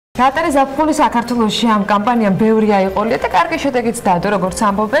Teatri ზაფხული საქართველოში ამ კამპანიამ ბევრი აიყოლია და კარგი შედეგიც დადო, როგორც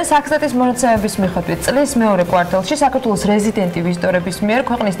ამბობენ, საქსტატის მონაცემების მიხედვით, წლის მეორე კვარტალში საქართველოს რეზიდენტი ვიზიტორების მიერ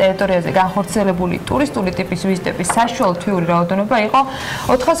ქვეყნის ტერიტორიაზე განხორციელებული ტურისტული ტიპის ვიზიტების საშუალო თვიური რაოდენობა იყო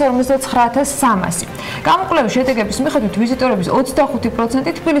 459,300. გამოკვლევის შედეგების მიხედვით ვიზიტორების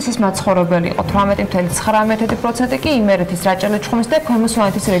 25% თბილისის მაცხოვრებელი იყო, 18,19% კი იმერეთის, რაჭა-ლეჩხუმის და ქვემო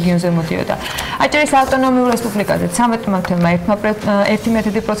სვანეთის რეგიონზე მოდიოდა. აჭარის ავტონომიურ რესპუბლიკაზე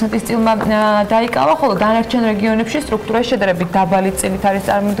 13,1% წილმა დაიკავა, ხოლო დანარჩენ რეგიონებში სტრუქტურა შედარებით დაბალი წილით არის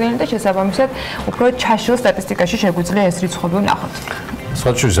წარმოდგენილი და შესაბამისად უფრო ჩაშლილ სტატისტიკაში შეგვიძლია ეს რიცხვები ვნახოთ.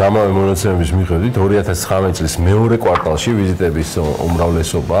 სხვადასხვა ამავე მონაცემების მიხედვით 2019 წლის მეორე კვარტალში ვიზიტების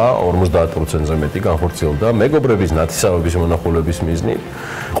უმრავლესობა 50%-ზე მეტი განხორციელდა მეგობრების ნათესავების მონახულების მიზნით.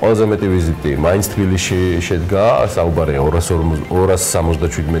 ყველაზე მეტი ვიზიტი მაინც თბილისში შედგა, საუბარია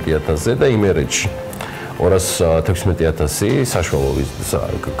 267,000-ზე და იმერეთში 216,000 საშუალო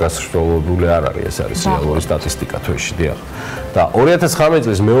გასაშუალებული არ არის, ეს არის რეალური სტატისტიკა თვეში, დიახ. და 2019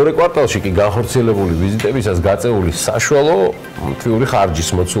 წლის მეორე კვარტალში კი განხორციელებული ვიზიტებისას გაწეული საშუალო თვიური ხარჯის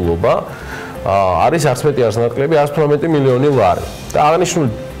მოცულობა არის არც მეტი არც ნაკლები 118 მილიონი ლარი. და აღნიშნული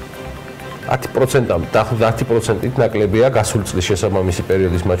 10%-ით ნაკლებია გასული წლის შესაბამისი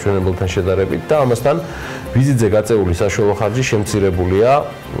პერიოდის მაჩვენებელთან შედარებით და ამასთან ვიზიტზე გაწეული საშუალო ხარჯი შემცირებულია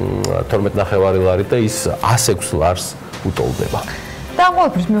 12,5 ლარით და ის 106 ლარს უტოლდება. და ამ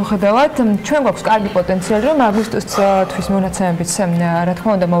ყველაფრის მიუხედავად, ჩვენ გვაქვს კარგი პოტენციალი, რომ აგვისტოს-თვის მონაცემებიც, რა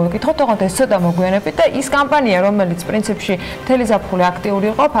თქმა უნდა, მოვიკითხოთ, თუმცა ეს ცოტა მოგვიანებით და ის კამპანია, რომელიც პრინციპში მთელი ზაფხული აქტიური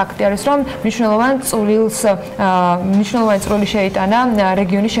იყო, ფაქტი არის, რომ მნიშვნელოვანი წვლილი შეიტანა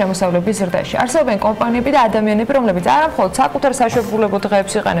რეგიონის შემოსავლების ზრდაში. არსებობენ კომპანიები და ადამიანები, რომლებიც არა მხოლოდ საკუთარ საშუალებო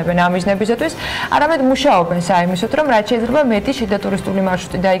დღეებს იყენებენ ამ მიზნებისათვის, არამედ მუშაობენ საიმისოდ, რომ რაც შეიძლება მეტი შიდა ტურისტული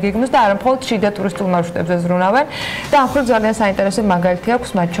მარშრუტი დაიგეგმოს და არა მხოლოდ შიდა ტურისტულ მარშრუტებზე ზრუნავენ და ამ მხრივ ძალიან საინტერესო მაგალითი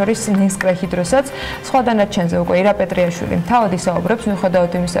აქვს მათ შორის ნენსკრა ჰიდროსაც, სხვა დანარჩენზე უკვე ირინა პეტრიაშვილი თავად ისაუბრებს,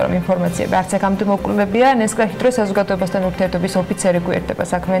 მიუხედავად იმისა, რომ ინფორმაციები არც აქამდე მოკვლევია, ნენსკრა ჰიდროს საზოგადოებასთან ურთიერთობის ოფიცერი გვერდება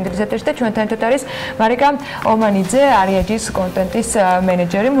საქმიანი ეთერში და ჩვენთან ერთად არის მარიკა ომანიძე, AREA.GE-ს კონტენტის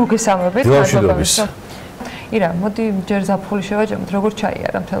მენეჯერი. მოგესალმებით. ირა, მოდი ჯერ ზაფხული შევაჯამოთ, როგორ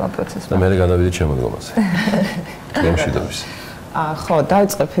ჩაიარა მთელ ამ პროცესს. და მე გადავიდე შემოდგომაზე. გემშვიდობის. ხო,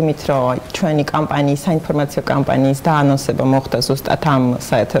 დავიწყებ იმით, რომ ჩვენი კამპანიის, საინფორმაციო კამპანიის დაანონსება მოხდა ზუსტად ამ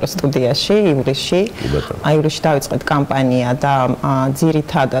საეთერო სტუდიაში, ივლისში. ივლისში დავიწყეთ კამპანია და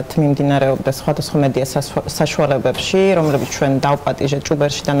ძირითადად მიმდინარეობდა სხვადასხვა მედია საშუალებებში, რომლებიც ჩვენ დავპატიჟეთ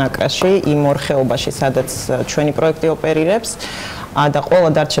ჭუბერში და ნაკრასში, იმ ორ ხეობაში, სადაც ჩვენი პროექტი ოპერირებს. და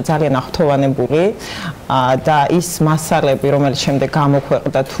ყველა დარჩა ძალიან აღფრთოვანებული და ის მასალები, რომელიც შემდეგ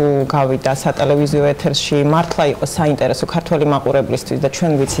გამოქვეყნდა თუ გავიდა სატელევიზიო ეთერში, მართლა იყო საინტერესო ქართველი მაყურებლისთვის და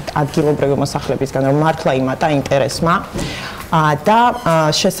ჩვენ ვიცით ადგილობრივი მოსახლებისგან, რომ მართლა იმატა ინტერესმა. და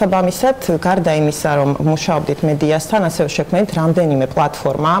შესაბამისად, გარდა იმისა, რომ მუშაობდით მედიასთან, ასევე შექმნით რამდენიმე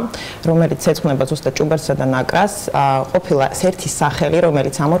პლატფორმა, რომელიც ეძღვნება ზუსტად ჭუბერსა და ნაკრას, ყოფილა ერთი სახელი,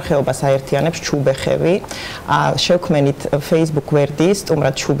 რომელიც ამ ორ ხეობას აერთიანებს ჭუბეხევი, შევქმნით Facebook გვერდი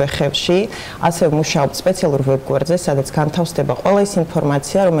სტუმრად ჭუბეხევში, ასევე მუშაობთ სპეციალურ ვებგვერდზე, სადაც განთავსდება ყველა ის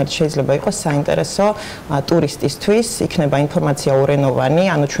ინფორმაცია, რომელიც შეიძლება იყოს საინტერესო ტურისტისთვის, იქნება ინფორმაცია ორენოვანი,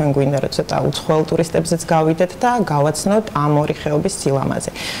 ანუ ჩვენ გვინდა რომ ცოტა უცხოელ ტურისტებზეც გავიდეთ და გავაცნოთ ამ ორი ხეობის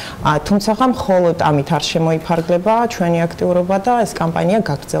სილამაზე. თუმცა მხოლოდ ამით არ შემოიფარგლება ჩვენი აქტიურობა და ეს კამპანია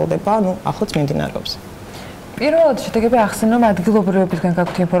გაგრძელდება, ახლაც მიმდინარეობს. პირველად შედეგები ახსენო, რომ ადგილობრივებისგან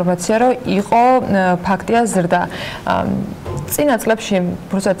გაქვთ ინფორმაცია, რომ იყო ფაქტია ზრდა. წინა წლებში,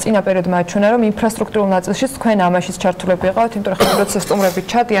 უბრალოდ წინა პერიოდში მაჩვენა, რომ ინფრასტრუქტურულ ნაწილში თქვენ ამაშიც ჩართულები იყავთ, იმიტომ რომ როცა სტუმრები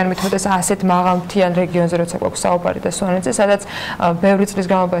ჩადიან, მithmetes ასეთ მაღალმთიან რეგიონზე, როცა გვაქვს საუბარი და სვანეთზე, სადაც ბევრი წლის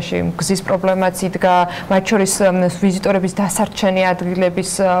განმავლობაში გზის პრობლემაც იდგა, მათ შორის ვიზიტორების დასარჩენი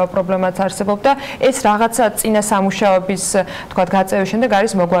ადგილების პრობლემაც არსებობდა. ეს რაღაცა წინა სამუშაოების, თქვათ, გაწევის შემდეგ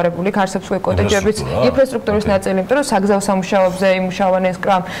არის მოგვარებული, არსებობს უკვე კოტეჯებიც, ინფრასტრუქტურის ნაწილი, იმიტომ რომ საგზაო სამუშაოებზე იმუშავა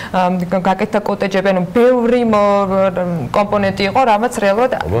ნენსკრამ, გაკეთდა კოტეჯები, ანუ ბევრი კომპონენტი იყო, რამაც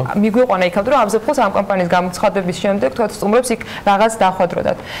რეალურად მიგვიყვანა იქამდე, რომ ამზაფხულს ამ კამპანიის გამოცხადების შემდეგ, თქვათ, სტუმრებს იქ რაღაც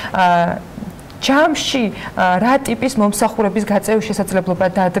დახვედროდათ. ჯამში რა ტიპის მომსახურების გაწევის შესაძლებლობა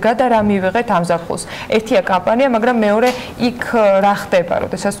დადგა და რა მივიღეთ ამ ზაფხულს? ერთია კამპანია, მაგრამ მეორე იქ რა ხდება,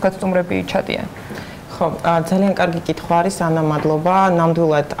 როდესაც თქვათ, სტუმრები ჩადიან? ძალიან კარგი კითხვა არის, ანა, მადლობა.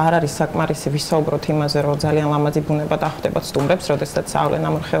 ნამდვილად არ არის საკმარისი ვისაუბროთ იმაზე, რომ ძალიან ლამაზი ბუნება დახვდებათ სტუმრებს, როდესაც წავლენ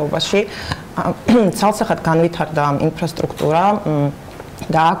ამ ხეობაში. ცალსახად განვითარდა ინფრასტრუქტურა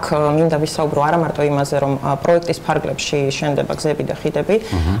და აქ მინდა ვისაუბრო არა მარტო იმაზე, რომ პროექტის ფარგლებში შენდება გზები და ხიდები,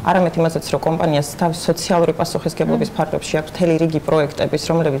 არამედ იმაზეც, რომ კომპანიას თავის სოციალური პასუხისმგებლობის ფარგლებში აქვს მთელი რიგი პროექტების,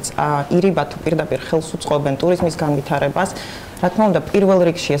 რომლებიც ირიბა თუ პირდაპირ ხელს უწყობენ ტურიზმის განვითარებას, რა თქმა უნდა, პირველ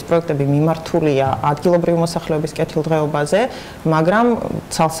რიგში ეს პროექტები მიმართულია ადგილობრივი მოსახლეობის კეთილდღეობაზე, მაგრამ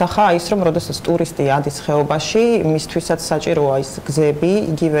ცალსახა ის რომ როდესაც ტურისტი ადის ხეობაში, მისთვისაც საჭიროა ის გზები,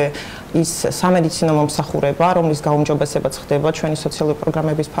 იგივე ის სამედიცინო მომსახურება, რომლის გაუმჯობესებაც ხდება ჩვენი სოციალური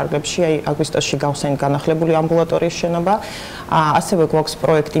პროგრამების ფარგლებში, აი აგვისტოში გავხსენით განახლებული ამბულატორიის შენობა, ასევე გვაქვს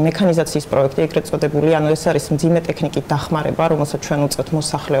პროექტი, მექანიზაციის პროექტი, ეგრეთ წოდებული, ანუ ეს არის მძიმე ტექნიკით დახმარება, რომელსაც ჩვენ უწევთ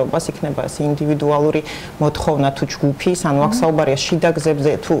მოსახლეობას, იქნება ეს ინდივიდუალური მოთხოვნა თუ ჯგუფის, ანუ აქ საუბარია შიდა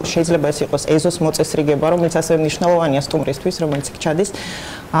გზებზე, თუ შეიძლება ეს იყოს ეზოს მოწესრიგება, რომელიც ასევე მნიშვნელოვანია სტუმრისთვის, რომელიც იქ ჩადის.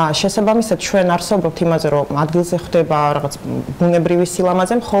 შესაბამისად ჩვენ არ საუბრობთ იმაზე, რომ ადგილზე ხდება რაღაც ბუნებრივი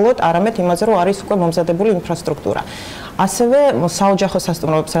სილამაზე, მხოლოდ არამედ იმაზე, რომ არის უკვე მომზადებული ინფრასტრუქტურა. ასევე საოჯახო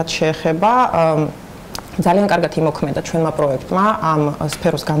სასტუმროებს რაც შეეხება ძალიან კარგად იმოქმედა ჩვენმა პროექტმა ამ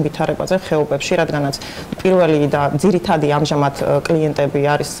სფეროს განვითარებაზე ხეობებში, რადგანაც პირველი და ძირითადი ამჟამად კლიენტები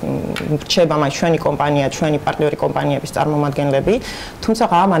არის რჩება მაინც ჩვენი კომპანია, ჩვენი პარტნიორი კომპანიების წარმომადგენლები, თუმცა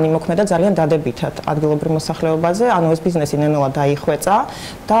ამან იმოქმედა ძალიან დადებითად ადგილობრივ მოსახლეობაზე, ანუ ეს ბიზნესი ნენელა დაიხვეწა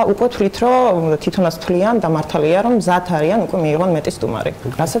და უკვე თვლით, რომ თვითონაც თვლიან და მართალია, რომ მზად არიან უკვე მიიღონ მეტი სტუმარი,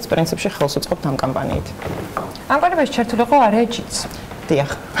 რასაც პრინციპში ხელს უწყობთ ამ კამპანიით. ამ კამპანიაში ჩართული იყო AREA.GE-ც.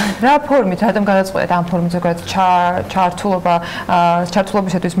 რა ფორმით, რატომ გადაწყვეტეთ ამ ფორმით ზოგადად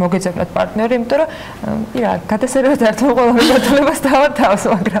ჩართულობისათვის მოგეძებნათ პარტნიორი, იმიტომ რომ ირა, გადასერევად ერთმა ყველა მიმართულებას დავართავს,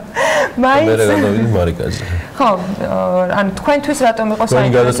 მაგრამ მაინც მე გადავიდი მარიკაზე. ხო, ანუ თქვენთვის რატომ იყო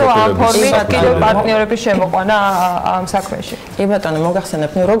საინტერესო ამ ფორმით კიდევ პარტნიორების შემოყვანა ამ საქმეში? კი ბატონო,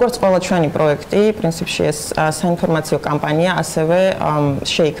 მოგახსენებთ, როგორც ყველა ჩვენი პროექტი, პრინციპში ეს საინფორმაციო კამპანია ასევე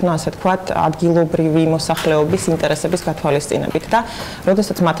შეიქმნა, ასე ვთქვათ, ადგილობრივი მოსახლეობის ინტერესების გათვალისწინებით და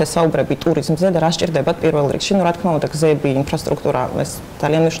როდესაც მათ ესაუბრები ტურიზმზე და რა სჭირდებათ პირველ რიგში, რა თქმა უნდა, გზები, ინფრასტრუქტურა ეს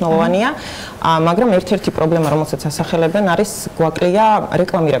ძალიან მნიშვნელოვანია, მაგრამ ერთ-ერთი პრობლემა, რომელსაც ასახელებენ, არის გვაკლია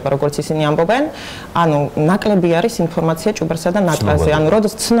რეკლამირება, როგორც ისინი ამბობენ, ანუ ნაკლები არის ინფორმაცია ჭუბერსა და ნაკრაზე, ანუ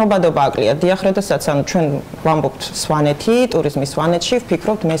როდესაც ცნობადობა აკლია, დიახ, როდესაც ანუ ჩვენ ვამბობთ სვანეთი, ტურიზმის სვანეთში,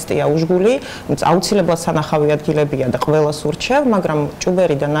 ვფიქრობთ მესტია უჟგული, აუცილებლად სანახავი ადგილებია და ყველას ურჩევ, მაგრამ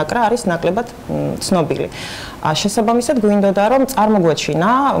ჭუბერი და ნაკრა არის ნაკლებად ცნობილი. შესაბამისად გვინდოდა რომ წარმოგვეჩინა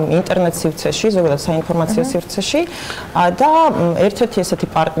ინტერნეტ სივრცეში, ზოგადად საინფორმაციო სივრცეში და ერთ-ერთი ესეთი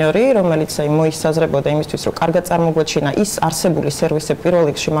პარტნიორი, რომელიც მოისაზრებოდა იმისთვის, რომ კარგად წარმოგვეჩინა ის არსებული სერვისები პირველ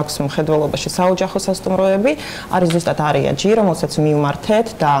რიგში მაქვს მხედველობაში საოჯახო სასტუმროები, არის ზუსტად AREA.GE, რომელსაც მივმართეთ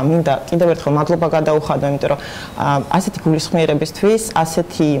და მინდა კიდევ ერთხელ მადლობა გადაუხადო, იმიტომ რომ ასეთი გულისხმიერებისთვის,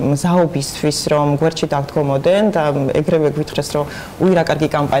 ასეთი მზაობისთვის, რომ გვერდში დავდგომოდენ და ეგრევე გვითხრეს, რომ უირა კარგი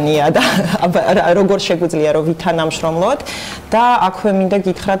კამპანია და როგორ შეგვიძლია რომ თანამშრომლობთ და აქვე მინდა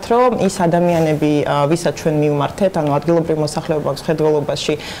გითხრათ, რომ ის ადამიანები, ვისაც ჩვენ მივმართეთ, ანუ ადგილობრივ მოსახლეობის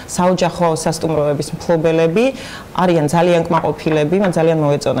მხედველობაში საოჯახო სასტუმროების მფლობელები, არიან ძალიან კმაყოფილები, მან ძალიან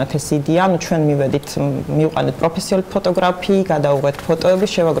მოეწონათ ეს იდეა, ანუ ჩვენ მივედით, მივყანეთ პროფესიონალი ფოტოგრაფი, გადავუღეთ ფოტოები,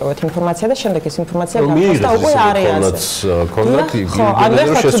 შევაგროვეთ ინფორმაცია და შემდეგ ეს ინფორმაცია გავხსნა უკვე AREA-ზე. ხო, ანუ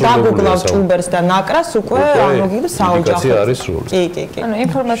ახლა დაგუგლავთ ჭუბერს და ნაკრას უკვე ამოგიგდა საოჯახო. კი. ანუ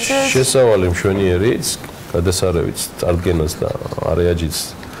ინფორმაცია შესავალი მშვენიერიც გადასარევით წარდგენას და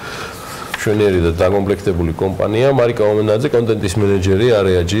AREA.GE-ს მშვენიერი და დაკომპლექტებული კომპანია, მარიკა ომენაძე, კონტენტის მენეჯერი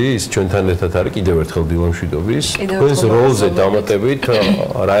AREA.GE-ის, ჩვენთან ერთად არის კიდევ ერთხელ დილა მშვიდობის. თქვენს როლზე დამატებით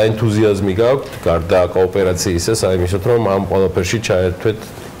რა ენთუზიაზმი გაქვთ გარდა კოოპერაციისა, საიმისოთ რომ ამ ყველაფერში ჩაერთვეთ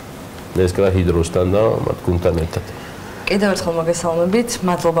ნენსკრა ჰიდროსთან და მათ გუნდთან ერთად. კიდევ ერთხელ მოგესალმებით,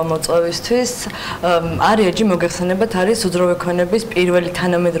 მადლობა მოწვევისთვის. AREA.GE მოგეხსენებათ არის უძრავი ქონების პირველი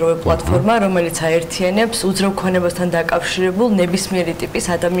თანამედროვე პლატფორმა, რომელიც აერთიანებს უძრავ ქონებასთან დაკავშირებულ ნებისმიერი ტიპის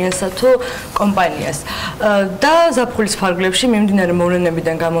ადამიანსა თუ კომპანიას. და ზაფხულის ფარგლებში მიმდინარე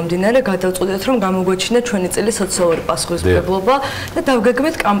მოვლენებიდან გამომდინარე, გადავწყვეტეთ, რომ გამოგვეჩინეთ ჩვენი წილის სოციალური პასუხისმგებლობა და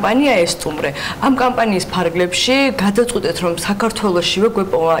დავგეგმეთ კამპანია ესტუმრე. ამ კამპანიის ფარგლებში გადავწყვეტეთ, რომ საქართველოშივე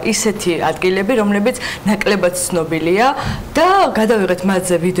გვეპოვა ისეთი ადგილები, რომლებიც ნაკლებად ცნობილია და გადავიღეთ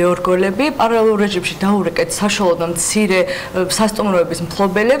მათზე ვიდეო რგოლები, პარალელურ რეჟიმში დაურეკეთ საშუალო და მცირე სასტუმროების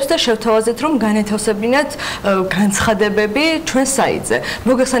მფლობელებს და შევთავაზეთ, რომ განეთავსებინათ განცხადებები ჩვენ საიტზე.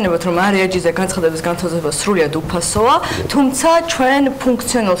 მოგეხსენებათ, რომ AREA.GE-ზე განცხადების განთავსება სრულიად უფასოა, თუმცა ჩვენ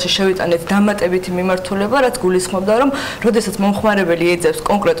ფუნქციონალში შევიტანეთ დამატებითი მიმართულება, რაც გულისხმობდა, რომ როდესაც მომხმარებელი ეძებს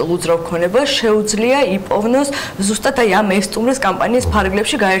კონკრეტულ უძრავ ქონებას, შეუძლია იპოვნოს ზუსტად აი ამ ესტუმრეს კამპანიის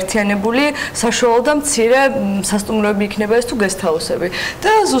ფარგლებში გაერთიანებული საშუალო და მცირე სასტუმროები იქნება ეს თუ გესტჰაუსები.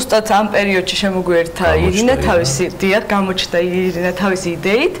 და ზუსტად ამ პერიოდში შემოგვიერთა ირინა გამოჩნდა ირინა თავისი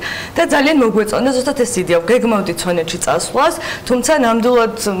იდეით და ძალიან მოგვეწონა ზუსტად ეს იდეა. გეგმავდით სვანეთში წასვლას, თუმცა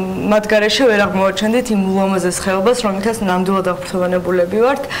ნამდვილად მათ გარეშე ვერ აღმოაჩენდით იმ ულამაზეს ხეობას, რომელთაც ნამდვილად აღფრთოვანებულები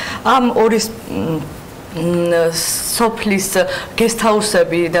ვართ. ამ სოფლის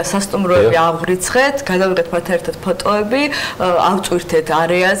გესტჰაუსები და სასტუმროები აღვრიცხეთ, გადავიღეთ მათ ერთად ფოტოები, ავწვირთეთ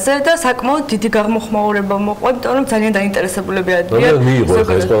არეაზე და საკმაოდ დიდი გაღმოხმაურება მოყვა, იმიტომ რომ ძალიან დაინტერესებულები არიან. მიიღო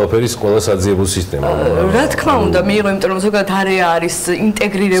ეს ყველაფერი ყველა საძიებო სისტემა. რა თქმა უნდა, მიიღო, იმიტომ რომ ზოგადად არეა არის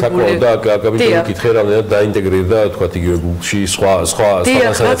ინტეგრირებული. და აკაბინო კითხე რამდენად დაინტეგრირდა, თქვა იგივე Google-ში სხვა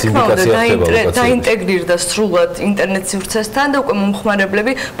სადაც ინდიკაცია ხდება. დაინტეგრირდა სრულად ინტერნეტ სივრცესთან და უკვე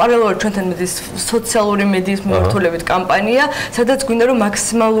მომხმარებლები პარალელურად ჩვენთან მედის სოციალური მედიის მიმართულებით კამპანია, სადაც გვინდა რომ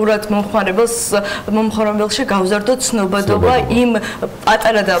მაქსიმალურად მომხმარებელში გავზარდოთ ცნობადობა იმ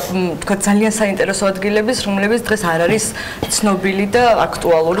პატარა და თქვა ძალიან საინტერესო ადგილების, რომლებიც დღეს არ არის ცნობილი და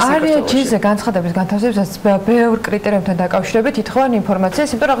აქტუალური საქართველოში. AREA.GE-ზე განცხადების განთავსებისას ბევრ კრიტერიუმთან დაკავშირებით ითხოვან ინფორმაციას,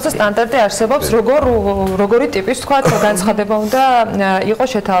 იმიტომ რომ რაღაცა სტანდარტი არსებობს, როგორი ტიპის თქვა განცხადება უნდა იყოს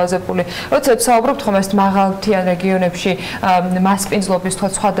შეთავაზებული. როცა საუბრობთ ხომ ეს მაღალმთიან რეგიონებში მასპინძლობის თქვა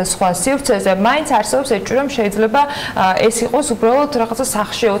სხვადასხვა სივრცეზე, მაინც არსებობს ეჭვი რომ შეიძლება ეს იყოს უბრალოდ რაღაცა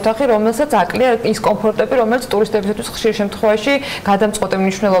სახში ოთახი, რომელსაც აკლია ის კომფორტები, რომელიც ტურისტებისთვის ხშირ შემთხვევაში გადამწყვეტი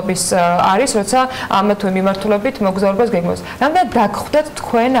მნიშვნელობის არის, როცა ამა თუ იმ მიმართულებით მოგზაურობას გეგმავს. რამდენად დაგხვდათ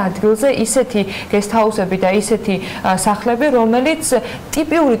თქვენ ადგილზე ისეთი გესტჰაუსები და ისეთი სახლები, რომელიც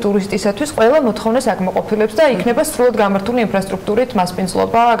ტიპიური ტურისტისათვის ყველა მოთხოვნას აკმაყოფილებს და იქნება სრულად გამართული ინფრასტრუქტურით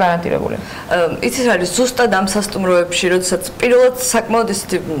მასპინძლობა გარანტირებული. იცით რა არის ზუსტად ამ სასტუმროებში, როდესაც პირველად საკმაოდ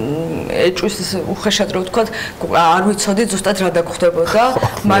ისეთი ეჭვის უხეშად რო ვთქვათ, არ ვიცოდი ზუსტად რა დაგხვდებოდა,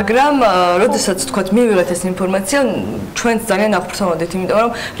 მაგრამ როდესაც თქვათ მივიღეთ ეს ინფორმაცია, ჩვენც ძალიან აღფრთოვანდით, იმიტომ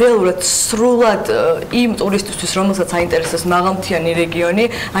რომ რეალურად სრულად იმ ტურისტისთვის, რომელსაც აინტერესებს მაღალმთიანი რეგიონი,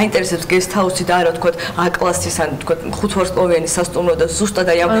 აინტერესებს გესტჰაუსი და არა თქვათ A-კლასის ან თქვათ 5 ვარსკვლავიანი სასტუმრო და ზუსტად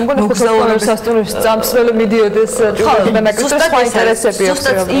აი ამ მოგზაურობის სასტუმროს წამსვლელი მიდიოდეს ტურისტთა და ნაკრას სხვა ინტერესები აქვს.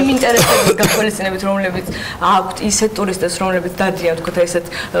 ზუსტად იმ ინტერესების გათვალისწინებით, რომლებიც აქვთ ისეთ ტურისტებს, რომლებიც დადიან თქვათ ესეთ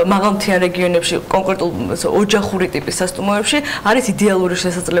მაღალმთიან რეგიონებში, კონკრეტულ ოჯახური ტიპის სასტუმროებში არის იდეალური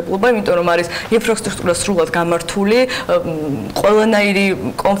შესაძლებლობა, იმიტომ რომ არის ინფრასტრუქტურა სრულად გამართული, ყველანაირი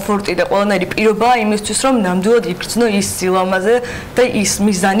კომფორტი და ყველანაირი პირობაა იმისთვის, რომ ნამდვილად იგრძნო ის სილამაზე და ის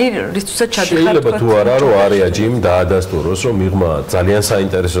მიზანი, რისთვისაც ჩადიხართ. შეიძლება თუ არა, რომ AREA.GE-მ დაადასტუროს, რომ მიღმა ძალიან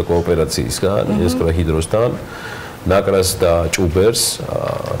საინტერესო კოოპერაციისგან, ნენსკრა ჰიდროსთან, ნაკრას და ჭუბერს,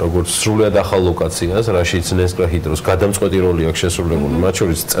 როგორც სრულად ახალ ლოკაციას, რაშიც ნენსკრა ჰიდროს გადამწყვეტი როლი აქვს შესრულებული, მათ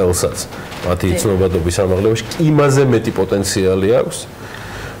შორის წელსაც მათი ცნობადობის ამაღლებაში იმაზე მეტი პოტენციალი აქვს,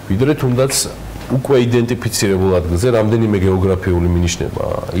 ვიდრე თუნდაც უკვე იდენტიფიცირებულ ადგილზე რამდენიმე გეოგრაფიული მინიშნება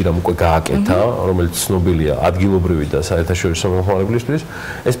ირამ უკვე გააკეთა, რომელიც ცნობილია ადგილობრივი და საერთაშორისო მომხმარებლისთვის,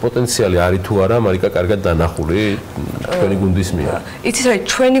 ეს პოტენციალი არის თუ არა, მარიკა კარგად დანახული ჩვენი გუნდის მიერ. იცით რა,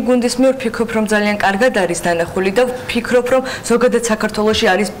 ჩვენი გუნდის მიერ ვფიქრობ, რომ ძალიან კარგად არის დანახული და ვფიქრობ, რომ ზოგადად საქართველოში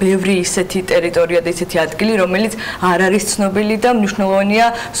არის ბევრი ისეთი ტერიტორია და ისეთი ადგილი, რომელიც არ არის ცნობილი და მნიშვნელოვანია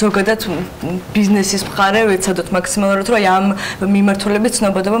ზოგადად ბიზნესის მხარე ვეცადოთ მაქსიმალურად, რომ ამ მიმართულებით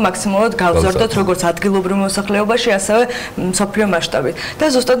ცნობადობა მაქსიმალურად გავზარდოთ როგორც ადგილობრივ მოსახლეობაში, ასევე მსოფლიო მასშტაბით. და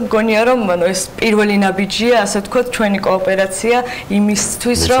ზუსტად მგონია, რომ ეს პირველი ნაბიჯია, ასე ვთქვათ, ჩვენი კოოპერაცია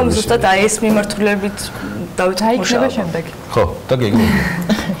იმისთვის, რომ ზუსტად აი ეს მიმართულებით დაიწყება შემდეგ. ხო, და გეგმები.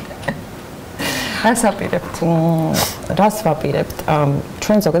 რას აპირებთ? რას ვაპირებთ?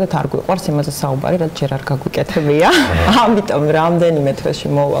 ჩვენ ზოგადად არ გვიყვარს იმაზე საუბარი, რაც ჯერ არ გაგვიკეთებია. ამიტომ რამდენიმე თვეში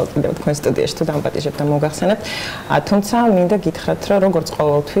მოვალ კიდევ თქვენ სტუდიაში თუ დამპატიჟებთ და მოგახსენებთ. თუმცა მინდა გითხრათ, რომ როგორც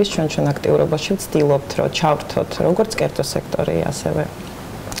ყოველთვის ჩვენ აქტიურობაში ვცდილობთ, რომ ჩავრთოთ როგორც კერძო სექტორი, ასევე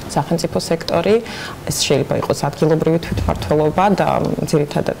სახელმწიფო სექტორი, ეს შეიძლება იყოს ადგილობრივი თვითმმართველობა და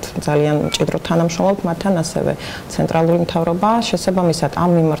ძირითადად ძალიან მჭიდროდ თანამშრომლობთ მათთან, ასევე ცენტრალური მთავრობა. შესაბამისად,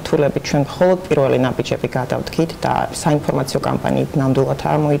 ამ მიმართულებით ჩვენ მხოლოდ პირველი ნაბიჯები გადავდგით და საინფორმაციო კამპანიით ნამდვილად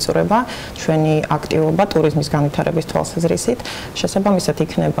არ მოიწურება ჩვენი აქტივობა ტურიზმის განვითარების თვალსაზრისით. შესაბამისად,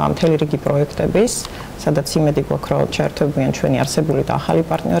 იქნება მთელი რიგი პროექტების, სადაც იმედი გვაქვს, რომ ჩაერთვებიან ჩვენი არსებული და ახალი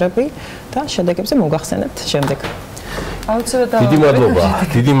პარტნიორები და შედეგებზე მოგახსენებთ შემდეგ.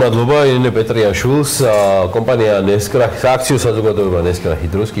 დიდი მადლობა ირინა პეტრიაშვილს, კომპანია ნენსკრა, სააქციო საზოგადოება ნენსკრა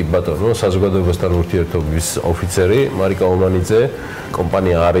ჰიდროს, კი ბატონო, საზოგადოებასთან ურთიერთობის ოფიცერი მარიკა ომანიძე,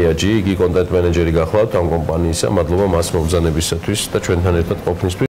 კომპანია AREA.GE, იგი კონტენტ მენეჯერი გახლავთ ამ კომპანიისა. მადლობა მას მობრძანებისათვის და ჩვენთან ერთად ყოფნისთვის.